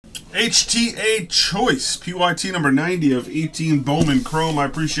HTA Choice, PYT number 90 of 18 Bowman Chrome. I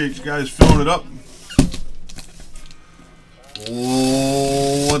appreciate you guys filling it up.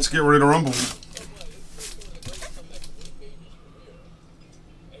 Let's get ready to rumble.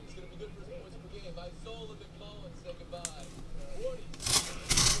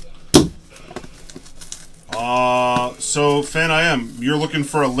 So, Fan I Am, you're looking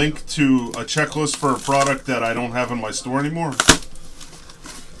for a link to a checklist for a product that I don't have in my store anymore?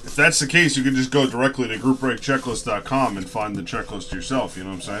 If that's the case, you can just go directly to groupbreakchecklist.com and find the checklist yourself, you know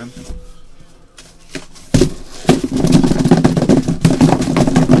what I'm saying?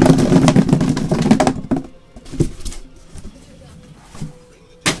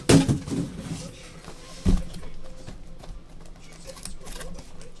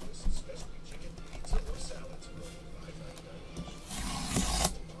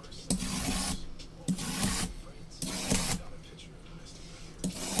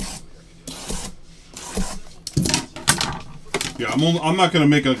 Yeah, I'm not going to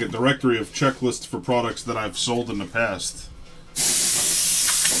make like a directory of checklists for products that I've sold in the past.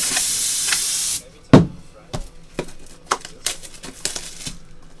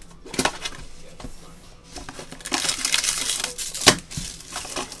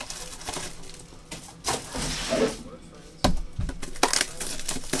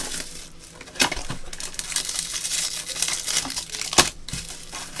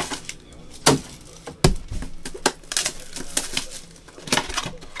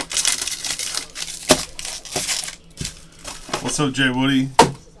 What's up, Jay Woody?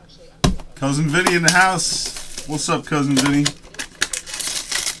 Cousin Vinny in the house. What's up, Cousin Vinny?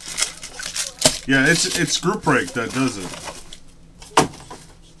 Yeah, it's Group Break that does it.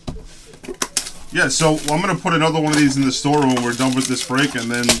 Yeah, so I'm going to put another one of these in the store when we're done with this break,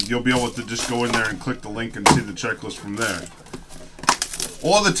 and then you'll be able to just go in there and click the link and see the checklist from there.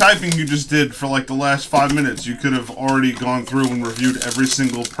 All the typing you just did for like the last 5 minutes, you could have already gone through and reviewed every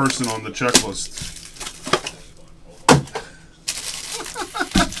single person on the checklist.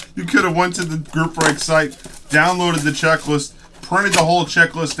 You could have went to the Group Break site, downloaded the checklist, printed the whole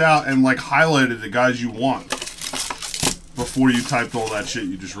checklist out, and like highlighted the guys you want before you typed all that shit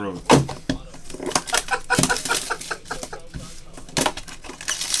you just wrote.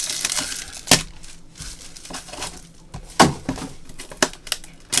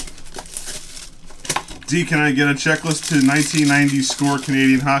 D, can I get a checklist to 1990 score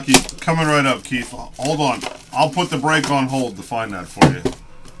Canadian hockey? Coming right up, Keith. Hold on. I'll put the break on hold to find that for you.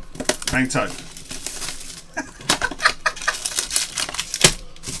 Hang tight.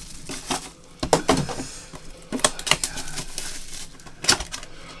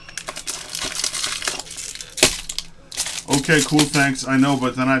 Okay, cool, thanks. I know,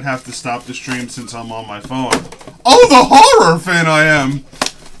 but then I'd have to stop the stream since I'm on my phone. Oh, the horror, Fan I Am!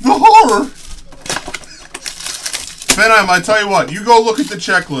 The horror! Fan I Am, I tell you what, you go look at the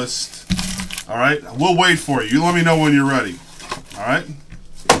checklist. Alright? We'll wait for you. You let me know when you're ready. Alright?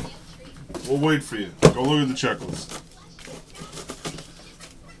 We'll wait for you. Go look at the checklist.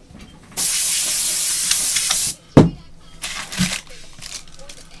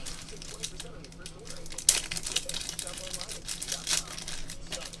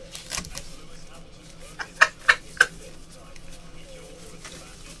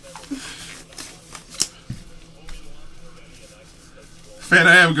 Fan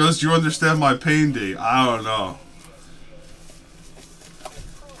I Am goes, do you understand my pain, D? I don't know.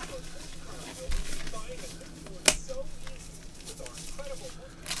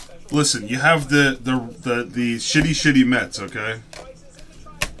 Listen, you have the shitty Mets, okay?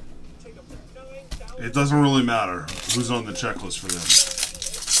 It doesn't really matter who's on the checklist for them.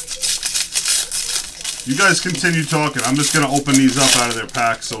 You guys continue talking. I'm just going to open these up out of their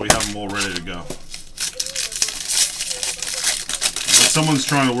packs so we have them all ready to go. But someone's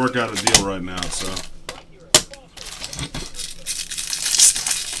trying to work out a deal right now, so...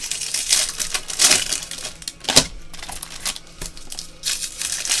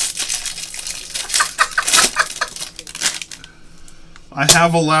 I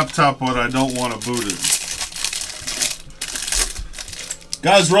have a laptop, but I don't want to boot it.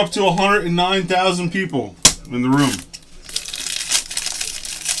 Guys, we're up to 109,000 people in the room.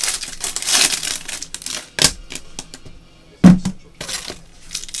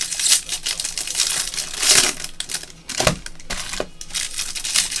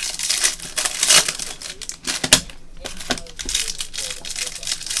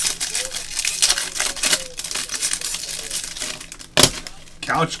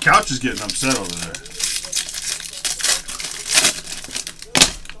 Couch is getting upset over there.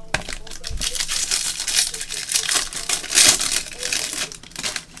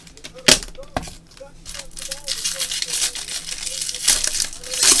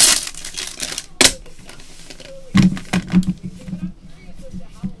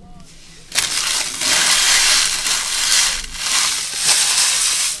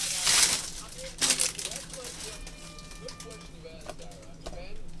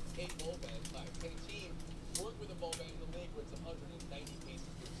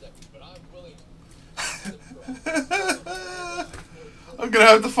 I'm gonna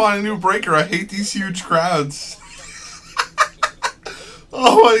have to find a new breaker. I hate these huge crowds.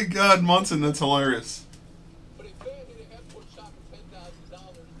 Oh my God, Munson, that's hilarious.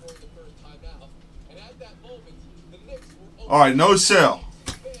 All right, no sale.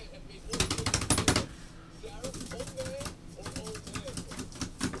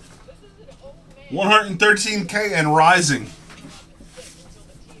 $113K and rising.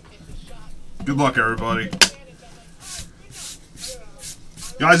 Good luck, everybody.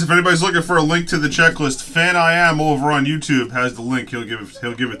 Guys, if anybody's looking for a link to the checklist, Fan I Am over on YouTube has the link. He'll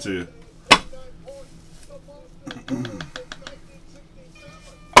give it to you.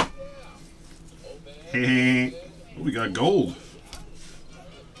 Hey, we got gold.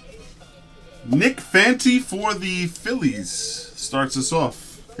 Nick Fanti for the Phillies starts us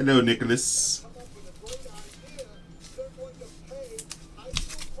off. Hello, Nicholas.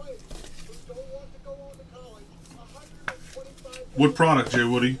 What product, Jay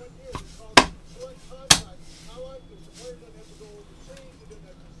Woody?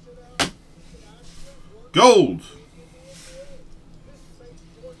 Gold.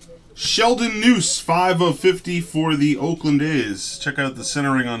 Sheldon Noose, 5 of 50 for the Oakland A's. Check out the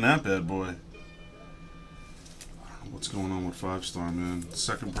centering on that bad boy. I don't know what's going on with 5-star, man.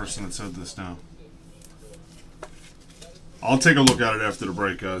 Second person that said this now. I'll take a look at it after the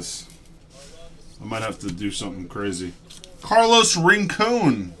break, guys. I might have to do something crazy. Carlos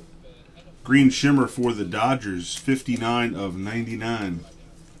Rincon. Green shimmer for the Dodgers. 59 of 99.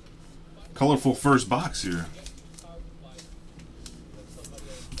 Colorful first box here.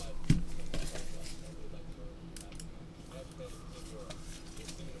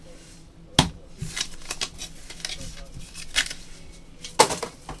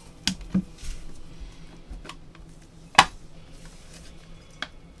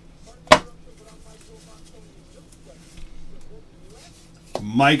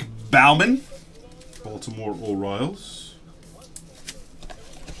 Mike Bowman, Baltimore Orioles.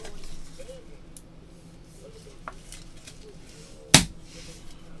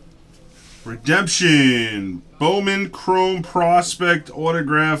 Redemption, Bowman Chrome Prospect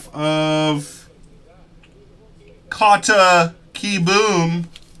autograph of Kata Keyboom.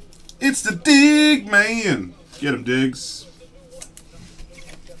 It's the Dig Man. Get him, Diggs.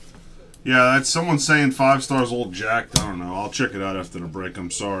 Yeah, that's someone saying 5 stars old jacked. I don't know. I'll check it out after the break. I'm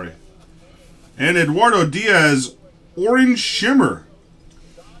sorry. And Eduardo Diaz, Orange Shimmer.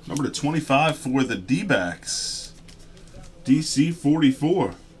 Number to 25 for the D-backs. DC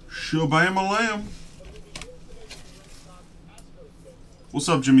 44. Shabam Lamb. What's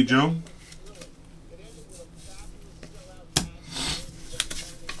up, Jimmy Joe?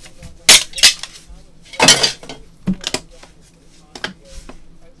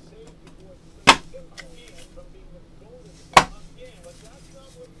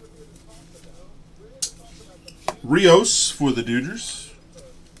 Rios for the Dodgers.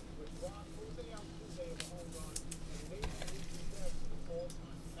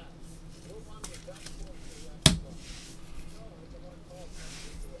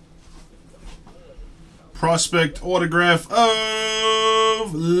 Prospect autograph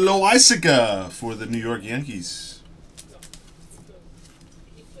of Loisaga for the New York Yankees.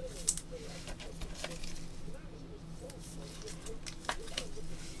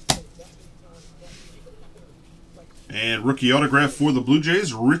 And rookie autograph for the Blue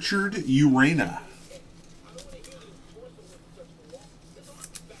Jays, Richard Urena.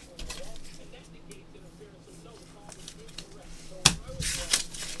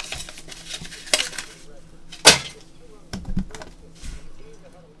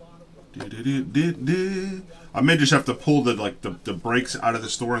 I may just have to pull the breaks out of the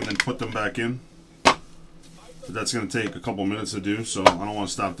store and then put them back in. But that's going to take a couple minutes to do, so I don't want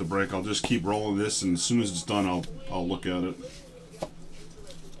to stop the break. I'll just keep rolling this, and as soon as it's done, I'll look at it.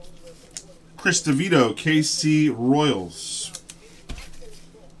 Chris DeVito, KC Royals.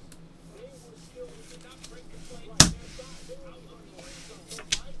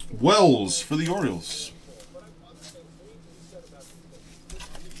 Wells for the Orioles.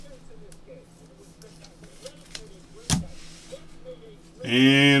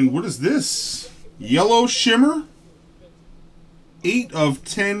 And what is this? Yellow Shimmer. 8 of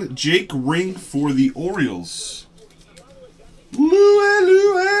 10 Jake Ring for the Orioles. Louie,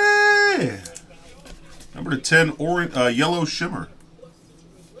 Louie. Number to 10, orange, yellow shimmer.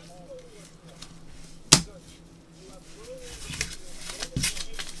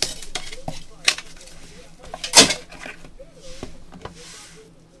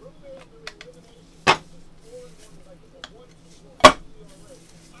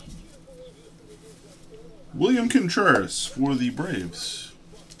 William Contreras for the Braves.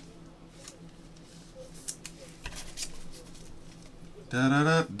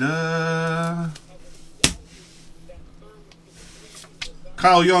 Da-da-da-da.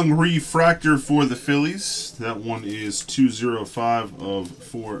 Kyle Young refractor for the Phillies. That one is 205 of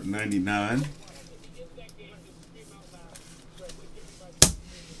 499.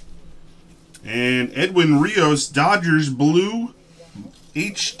 And Edwin Rios, Dodgers blue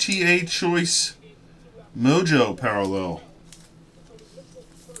HTA choice Mojo parallel.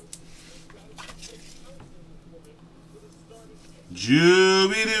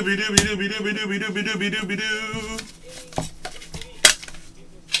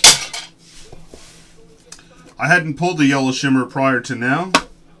 I hadn't pulled the yellow shimmer prior to now.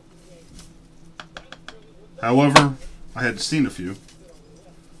 However, I had seen a few.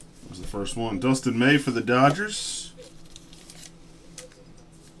 That was the first one. Dustin May for the Dodgers.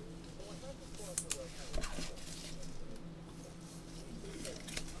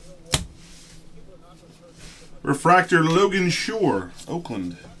 Refractor Logan Shore,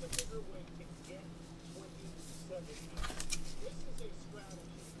 Oakland.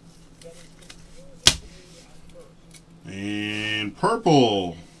 And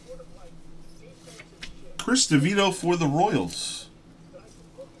purple, Chris DeVito for the Royals.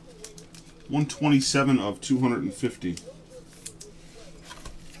 127 of 250.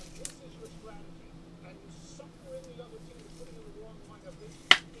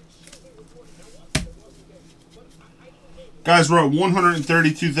 Guys, we're at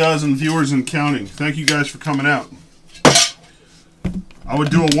 132,000 viewers and counting. Thank you guys for coming out. I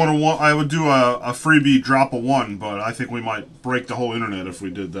would do a one-on-one. I would do a freebie drop of one, but I think we might break the whole internet if we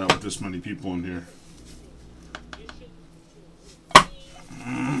did that with this many people in here.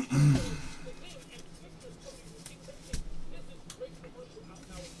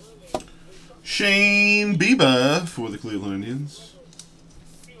 Shane Bieber for the Cleveland Indians.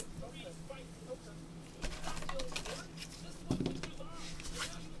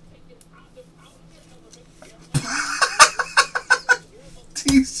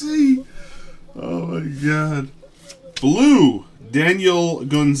 TC. Oh my God. Blue, Daniel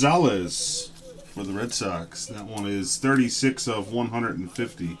Gonzalez for the Red Sox. That one is 36 of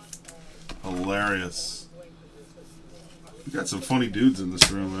 150. Hilarious. We got some funny dudes in this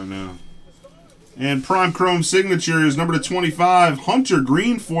room right now. And Prime Chrome Signatures, number 25, Hunter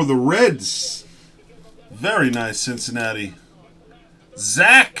Green for the Reds. Very nice, Cincinnati.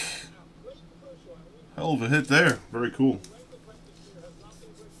 Zach. Hell of a hit there. Very cool.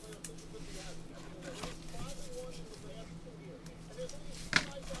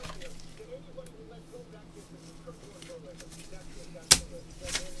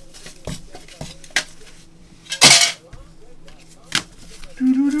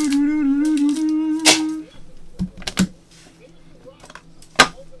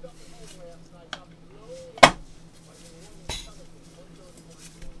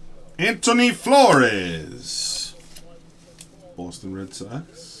 Anthony Flores, Boston Red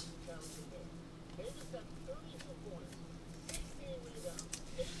Sox.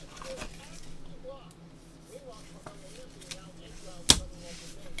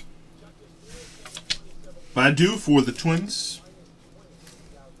 Badu for the Twins.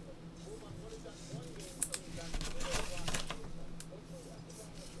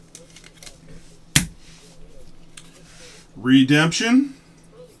 Redemption.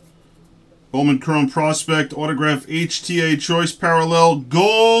 Bowman Chrome Prospect Autograph HTA Choice Parallel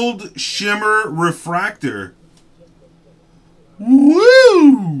Gold Shimmer Refractor.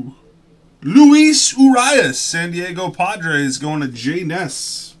 Woo! Luis Urias, San Diego Padres, going to Jay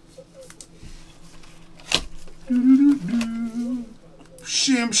Ness.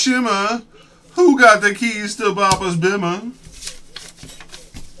 Shim Shimmer. Who got the keys to Papa's Bimmer?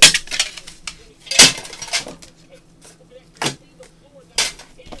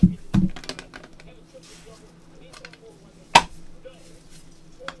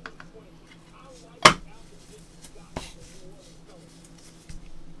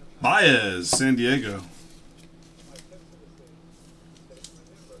 Baez, San Diego.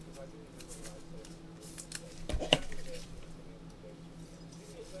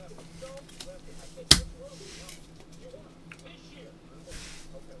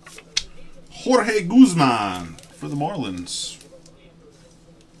 Jorge Guzman for the Marlins.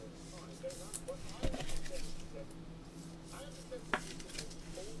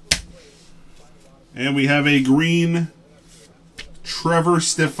 And we have a green Trevor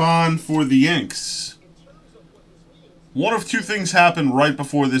Stefan for the Yanks. One of two things happened right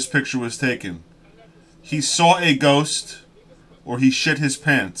before this picture was taken. He saw a ghost, or he shit his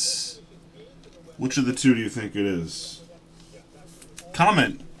pants. Which of the two do you think it is?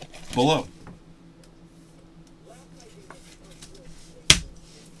 Comment below.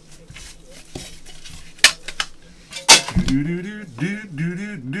 Do do do do do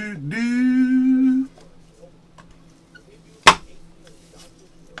do do do.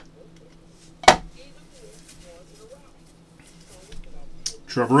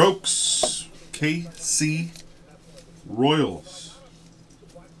 Trevor Oaks, KC Royals.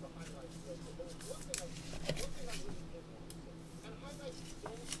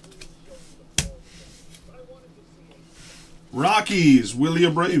 Rockies, Willie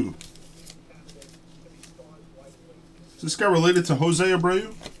Abreu. Is this guy related to Jose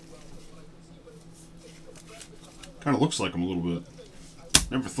Abreu? Kind of looks like him a little bit.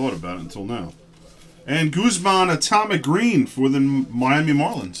 Never thought about it until now. And Guzman Atomic Green for the Miami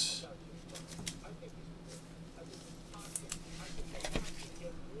Marlins.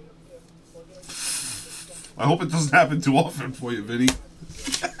 I hope it doesn't happen too often for you, Vinny.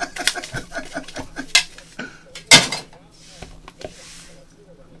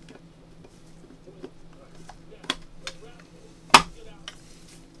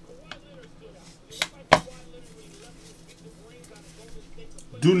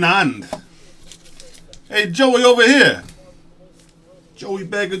 Dunand. Hey, Joey over here. Joey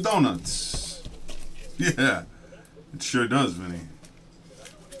Bag of Donuts. Yeah, it sure does, Vinny.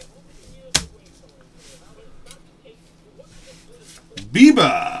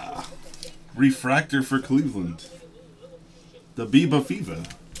 Biba. Refractor for Cleveland. The Biba Fever.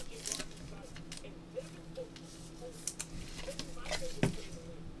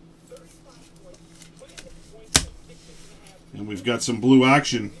 And we've got some blue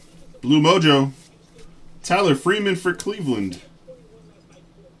action. Blue Mojo. Tyler Freeman for Cleveland.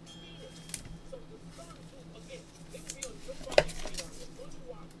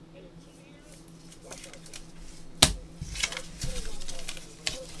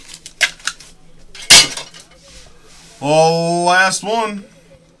 Oh, last one.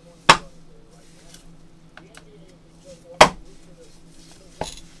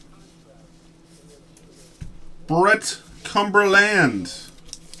 Brett Cumberland.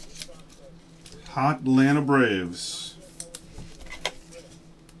 Hot Atlanta Braves.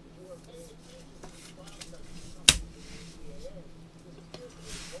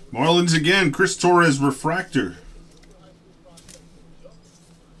 Marlins again. Chris Torres Refractor.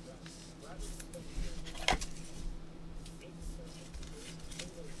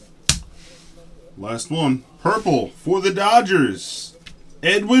 Last one. Purple for the Dodgers.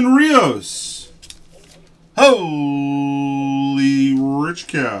 Edwin Rios. Holy rich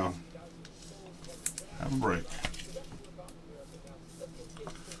cow. Have a break.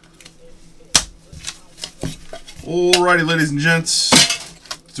 Alrighty, ladies and gents.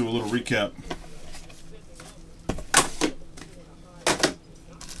 Let's do a little recap.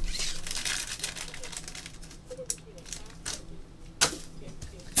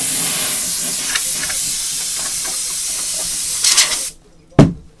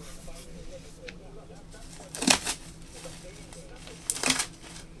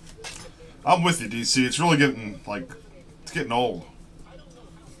 I'm with you, DC. It's really getting, like, it's getting old.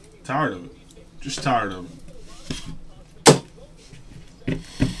 Tired of it. Just tired of it.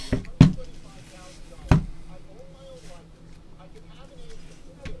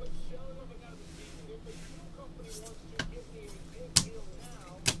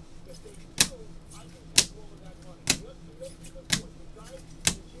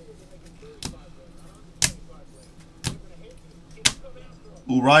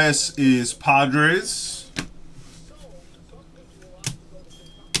 Urias is Padres.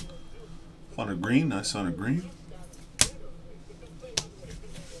 On a green, nice on a green.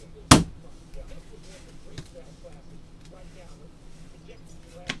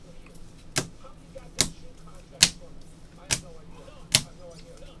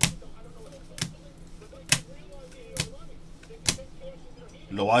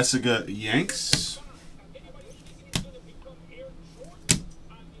 Loaisaga Yanks.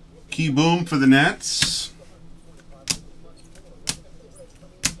 Key Boom for the Nets.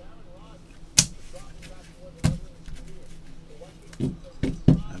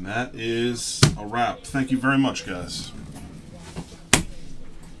 And that is a wrap. Thank you very much, guys.